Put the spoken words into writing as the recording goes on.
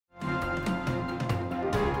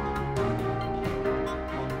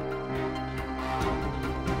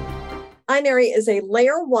Inery is a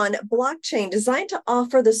layer one blockchain designed to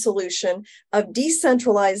offer the solution of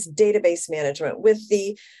decentralized database management with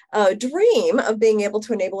the dream of being able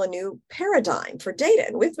to enable a new paradigm for data.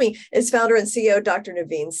 And with me is founder and CEO, Dr.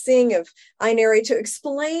 Naveen Singh of Inery, to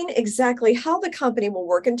explain exactly how the company will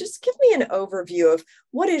work. And just give me an overview of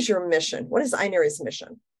what is your mission? What is Inery's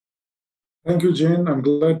mission? Thank you, Jane. I'm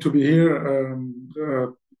glad to be here.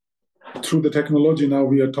 Through the technology now,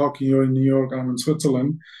 we are talking here in New York, I'm in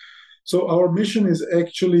Switzerland. So our mission is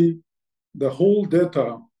actually the whole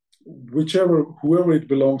data, whoever it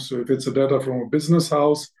belongs to, if it's a data from a business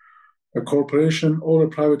house, a corporation, or a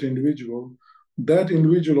private individual, that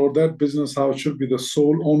individual or that business house should be the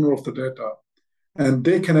sole owner of the data. And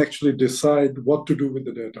they can actually decide what to do with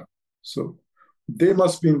the data. So they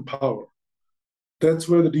must be in power. That's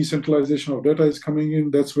where the decentralization of data is coming in.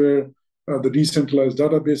 That's where the decentralized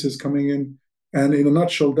database is coming in. And in a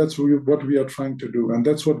nutshell, that's what we are trying to do. And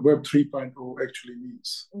that's what Web 3.0 actually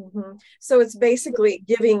means. Mm-hmm. So it's basically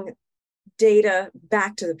giving data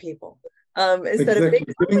back to the people. Instead of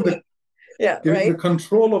giving the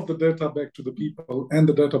control of the data back to the people and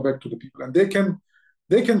the data back to the people. And they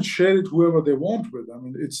can share it whoever they want with. I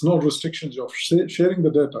mean, it's no restrictions of sharing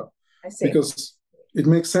the data. I see. Because it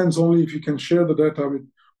makes sense only if you can share the data with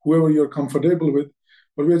whoever you're comfortable with.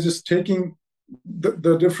 But we're just taking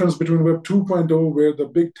the difference between Web 2.0, where the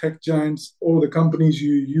big tech giants or the companies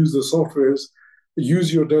you use the softwares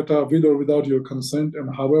use your data with or without your consent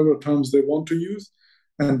and however terms they want to use,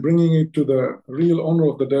 and bringing it to the real owner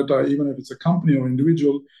of the data, even if it's a company or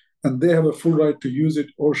individual, and they have a full right to use it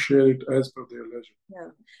or share it as per their leisure.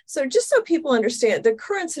 Yeah. So just so people understand, the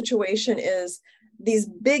current situation is these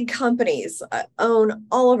big companies own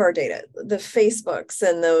all of our data, the Facebooks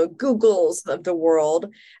and the Googles of the world,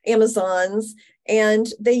 Amazons, and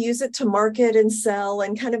they use it to market and sell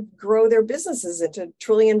and kind of grow their businesses into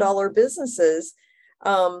trillion-dollar businesses.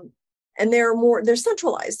 And they're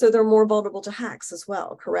centralized, so they're more vulnerable to hacks as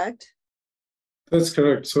well, correct? That's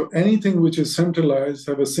correct. So anything which is centralized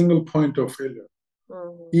have a single point of failure.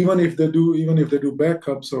 Mm-hmm. Even if they do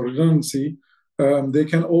backups or redundancy, they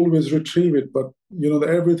can always retrieve it, but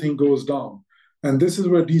everything goes down. And this is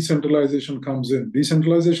where decentralization comes in.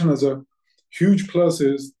 Decentralization has a huge plus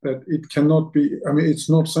is that it cannot be, it's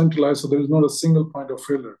not centralized, so there is not a single point of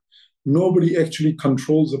failure. Nobody actually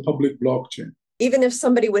controls the public blockchain. Even if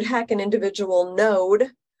somebody would hack an individual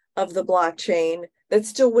node of the blockchain, that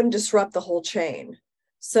still wouldn't disrupt the whole chain.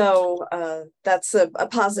 So that's a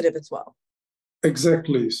positive as well.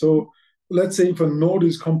 Exactly. So let's say if a node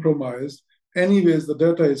is compromised, anyways, the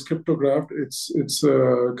data is cryptographed, it's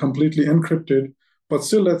completely encrypted, but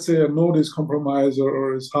still, let's say a node is compromised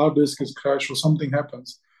or its hard disk is crashed or something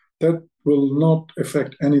happens, that will not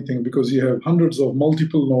affect anything because you have hundreds of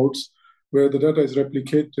multiple nodes where the data is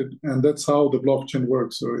replicated, and that's how the blockchain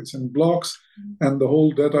works. So it's in blocks, and the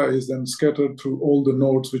whole data is then scattered through all the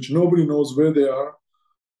nodes, which nobody knows where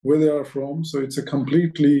they are from. So it's a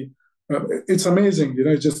completely, it's amazing.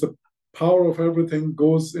 It's just the power of everything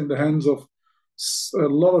goes in the hands of a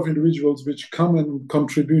lot of individuals which come and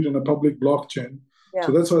contribute in a public blockchain. Yeah.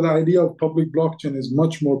 So that's why the idea of public blockchain is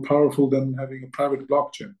much more powerful than having a private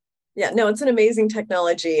blockchain. Yeah, no, it's an amazing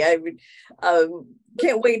technology. I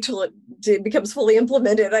can't wait till it becomes fully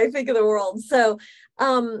implemented, I think, in the world. So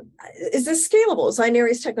is this scalable? Is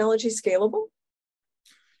Inery's technology scalable?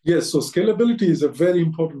 Yes, so scalability is a very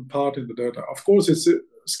important part in the data. Of course,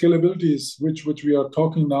 scalability is which we are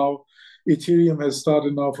talking now. Ethereum has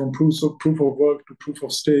started now from proof of work to proof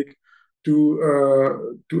of stake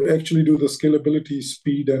to actually do the scalability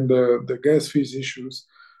speed and the gas fees issues.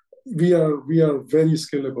 We are very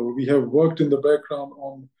scalable. We have worked in the background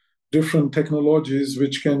on different technologies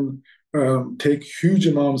which can take huge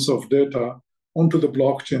amounts of data onto the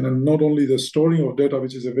blockchain, and not only the storing of data,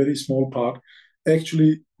 which is a very small part,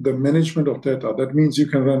 actually the management of data. That means you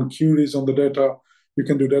can run queries on the data, you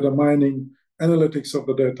can do data mining, analytics of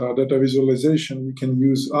the data visualization. You can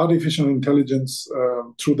use artificial intelligence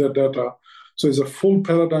through that data. So it's a full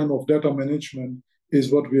paradigm of data management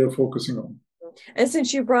is what we are focusing on. And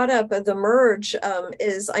since you brought up the merge,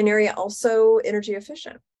 is Inery also energy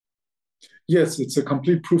efficient? Yes, it's a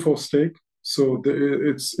complete proof of stake. So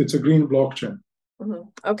it's a green blockchain. Mm-hmm.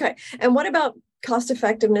 Okay. And what about cost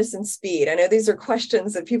effectiveness and speed? I know these are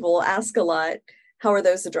questions that people will ask a lot. How are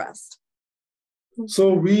those addressed?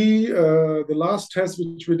 So the last test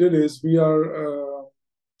which we did is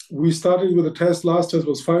we started with a test. Last test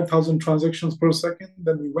was 5,000 transactions per second.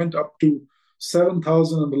 Then we went up to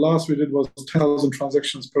 7,000, and the last we did was 10,000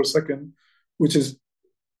 transactions per second, which is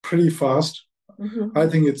pretty fast. Mm-hmm. I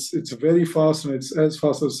think it's very fast, and it's as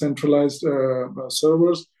fast as centralized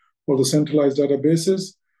servers. or the centralized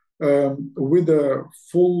databases with a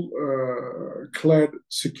full clad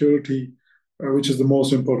security, which is the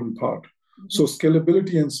most important part. So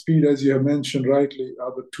scalability and speed, as you have mentioned rightly,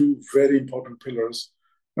 are the two very important pillars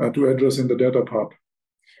to address in the data part.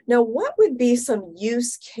 Now, what would be some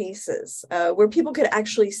use cases where people could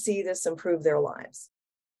actually see this improve their lives?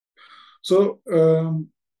 So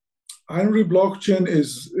Inery Blockchain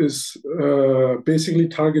is basically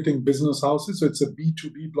targeting business houses. So it's a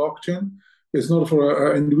B2B blockchain. It's not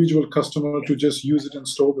for an individual customer to just use it and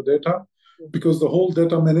store the data, because the whole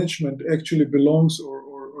data management actually belongs or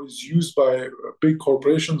is used by big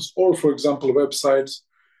corporations or, for example, websites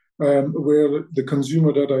where the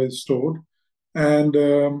consumer data is stored. And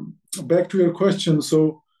back to your question,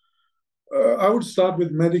 so I would start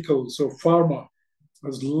with medical. So pharma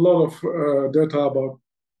has a lot of data about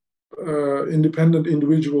independent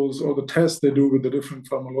individuals or the tests they do with the different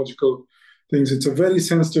pharmacological things. It's a very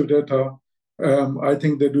sensitive data. I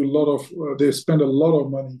think they do they spend a lot of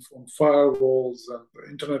money on firewalls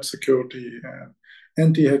and internet security and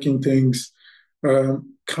anti-hacking things.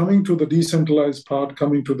 Coming to the decentralized part,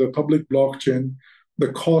 coming to the public blockchain,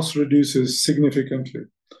 the cost reduces significantly.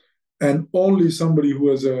 And only somebody who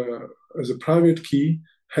has a private key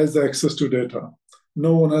has the access to data.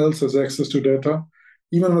 No one else has access to data.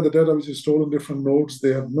 Even with the data which is stored on different nodes,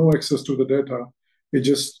 they have no access to the data. It's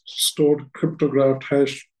just stored cryptographed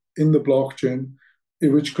hash in the blockchain,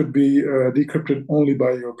 which could be decrypted only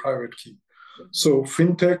by your private key. So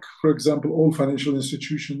fintech, for example, all financial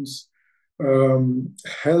institutions,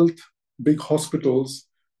 health, big hospitals,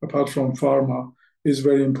 apart from pharma, is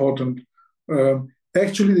very important.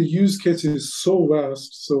 Actually, the use case is so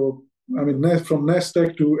vast. So, I mean, from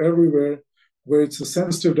NASDAQ to everywhere, where it's a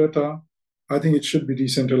sensitive data, I think it should be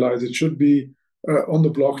decentralized. It should be on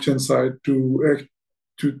the blockchain side to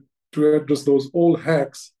address those old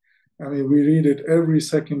hacks. I mean, we read it every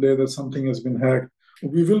second day that something has been hacked.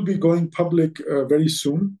 We will be going public very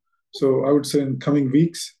soon. So I would say in coming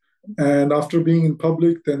weeks. And after being in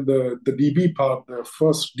public, then the DB part, the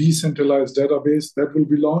first decentralized database, that will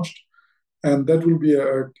be launched. And that will be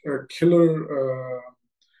a killer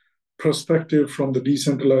perspective from the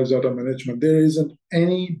decentralized data management. There isn't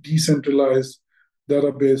any decentralized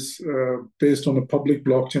database based on a public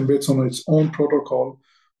blockchain, based on its own protocol.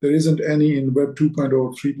 There isn't any in Web 2.0,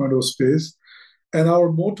 3.0 space. And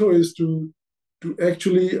our motto is to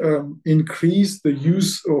actually increase the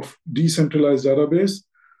use of decentralized database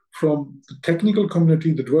from the technical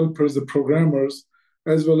community, the developers, the programmers,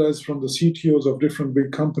 as well as from the CTOs of different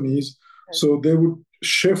big companies. So they would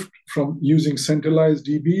shift from using centralized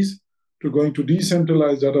DBs to going to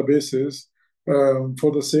decentralized databases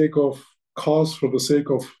for the sake of cost, for the sake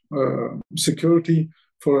of security,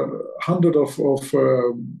 for 100 of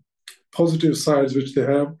positive sides which they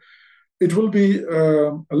have. It will be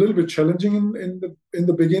a little bit challenging in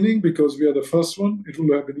the beginning because we are the first one. It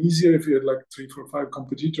will have been easier if we had like 3, 4, 5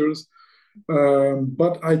 competitors.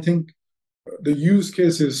 But I think the use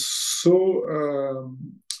case is so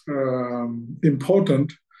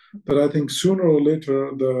important that I think sooner or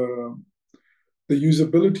later the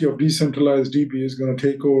usability of decentralized DB is going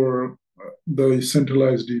to take over the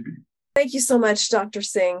centralized DB. Thank you so much, Dr.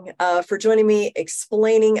 Singh, for joining me,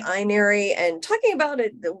 explaining Inery and talking about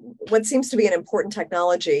it, what seems to be an important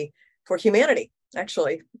technology for humanity,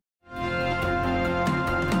 actually.